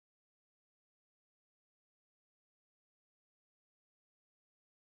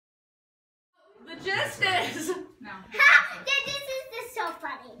The gist is. No. Ha! This is so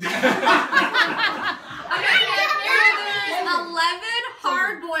funny. Okay, there's 11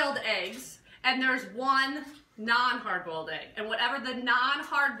 hard-boiled eggs, and there's 1 non-hard-boiled egg. And whatever the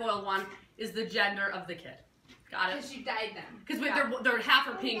non-hard-boiled one is the gender of the kid. Got it? Because you dyed them. Because they're half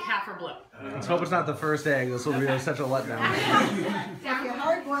are pink, half are blue. Let's hope it's not the first egg. This will be such a letdown.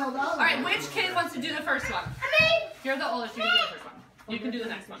 Alright, which kid wants to do the first one? Me. You're the oldest, you can do the first one. You can do the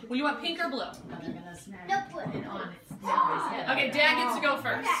next one. Well, you want pink or blue? No blue. Okay, Dad gets to go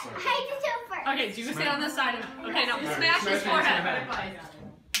first. I hate to do first. Okay, do you stay on this side? Okay, now smash his forehead.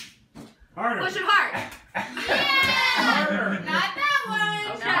 Harder. Push it hard. Yeah! Not that one.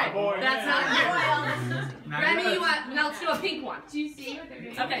 Okay, that's not good. Remy, you want, now let's do a pink one. Do you see what they're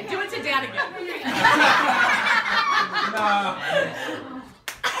doing? Okay, do it to Dad again.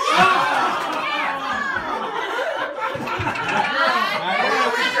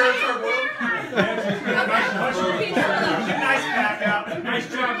 Nice back out. Nice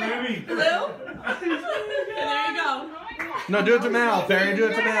job, Remy. Blue? Okay, there you go. No, do it to Mal, Perry. Do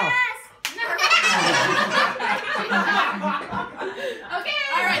it to Mal. Okay,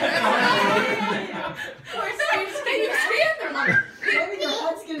 all right.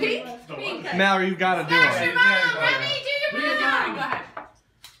 Pink. Mal, you've got to do it. Remy, do your pink. Go ahead.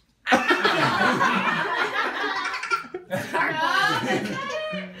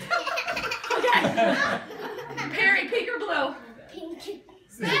 Okay. Perry, pink or blue? Pink.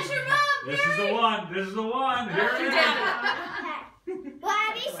 Smash your mom, This is the one. This is the one. Here it is.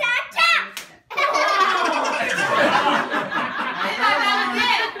 Wabby Santa.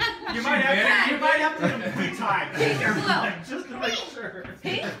 You might have to do them 3 times. Pink or blue? Just to make sure.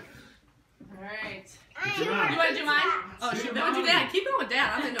 Pink? All right. Good job. You want to do mine? Oh, shoot. That would do Dad. Keep going with Dad.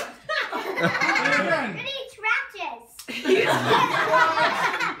 I'm into it. It eats ratchets. Wait,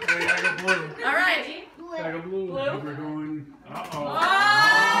 I got blue. All right. I got blue. Blue? We're going. Uh-oh. Oh!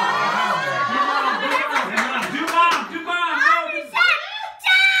 Do mom. Do mom. Wabby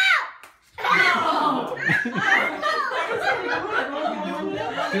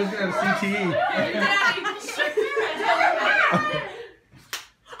He's going to have CTE. Daddy.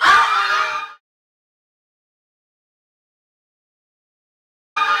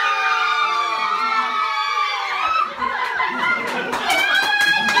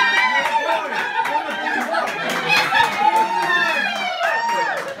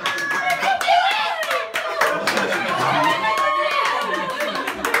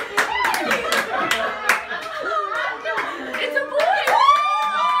 It's a boy!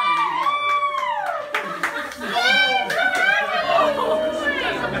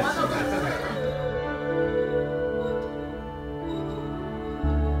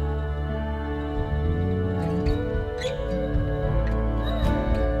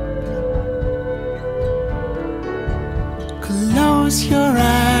 Close your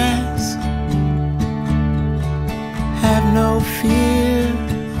eyes, have no fear.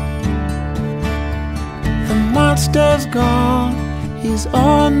 The monster's gone, he's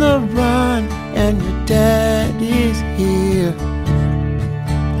on the run, and your dad is here.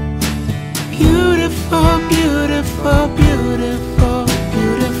 Beautiful, beautiful, beautiful,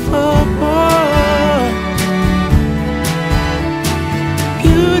 beautiful boy.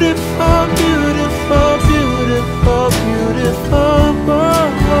 Beautiful, beautiful, beautiful, beautiful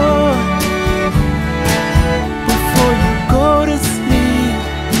boy. Before you go to sleep,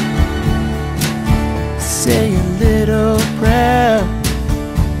 say a little prayer.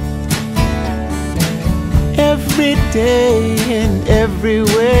 Every day in every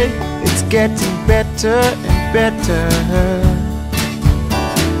way, it's getting better and better.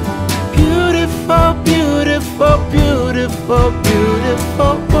 Beautiful, beautiful, beautiful,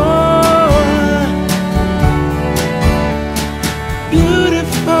 beautiful boy.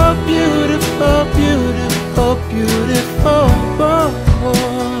 Beautiful, beautiful, beautiful, beautiful boy.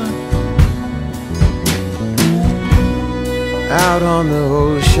 Out on the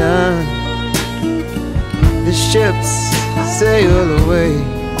ocean, the ships sail away.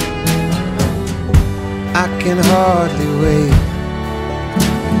 I can hardly wait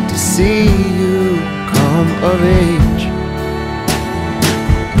to see you come of age.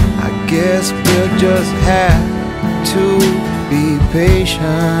 I guess we'll just have to be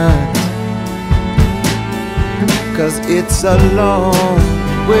patient, 'cause it's a long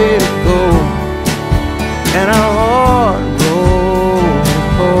way to go and a hard road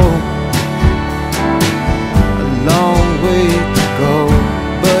home. A long way to go,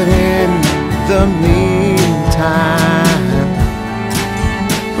 but in the meantime,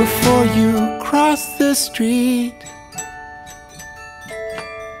 before you cross the street,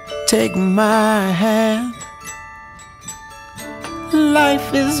 take my hand.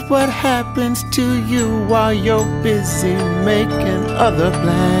 Life is what happens to you while you're busy making other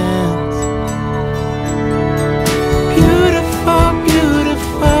plans. Beautiful,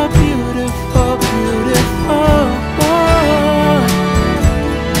 beautiful, beautiful, beautiful.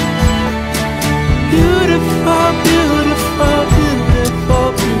 Beautiful, beautiful, beautiful,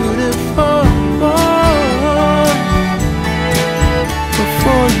 beautiful.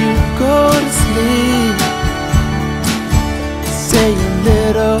 Before you go to sleep, say a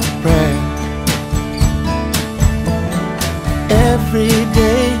little prayer. Every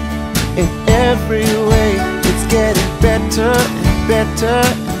day, in every way, it's getting better and better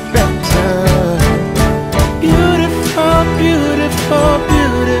and better. Beautiful, beautiful,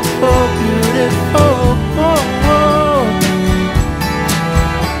 beautiful, beautiful.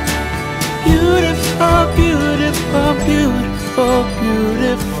 Beautiful, beautiful, beautiful,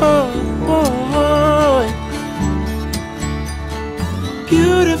 beautiful.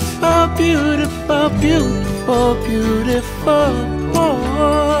 Beautiful, beautiful, beautiful, beautiful.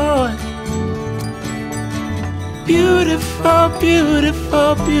 Beautiful,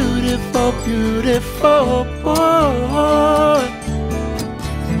 beautiful, beautiful, beautiful boy.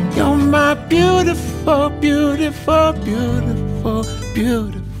 You're my beautiful, beautiful, beautiful,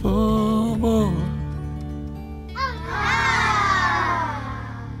 beautiful.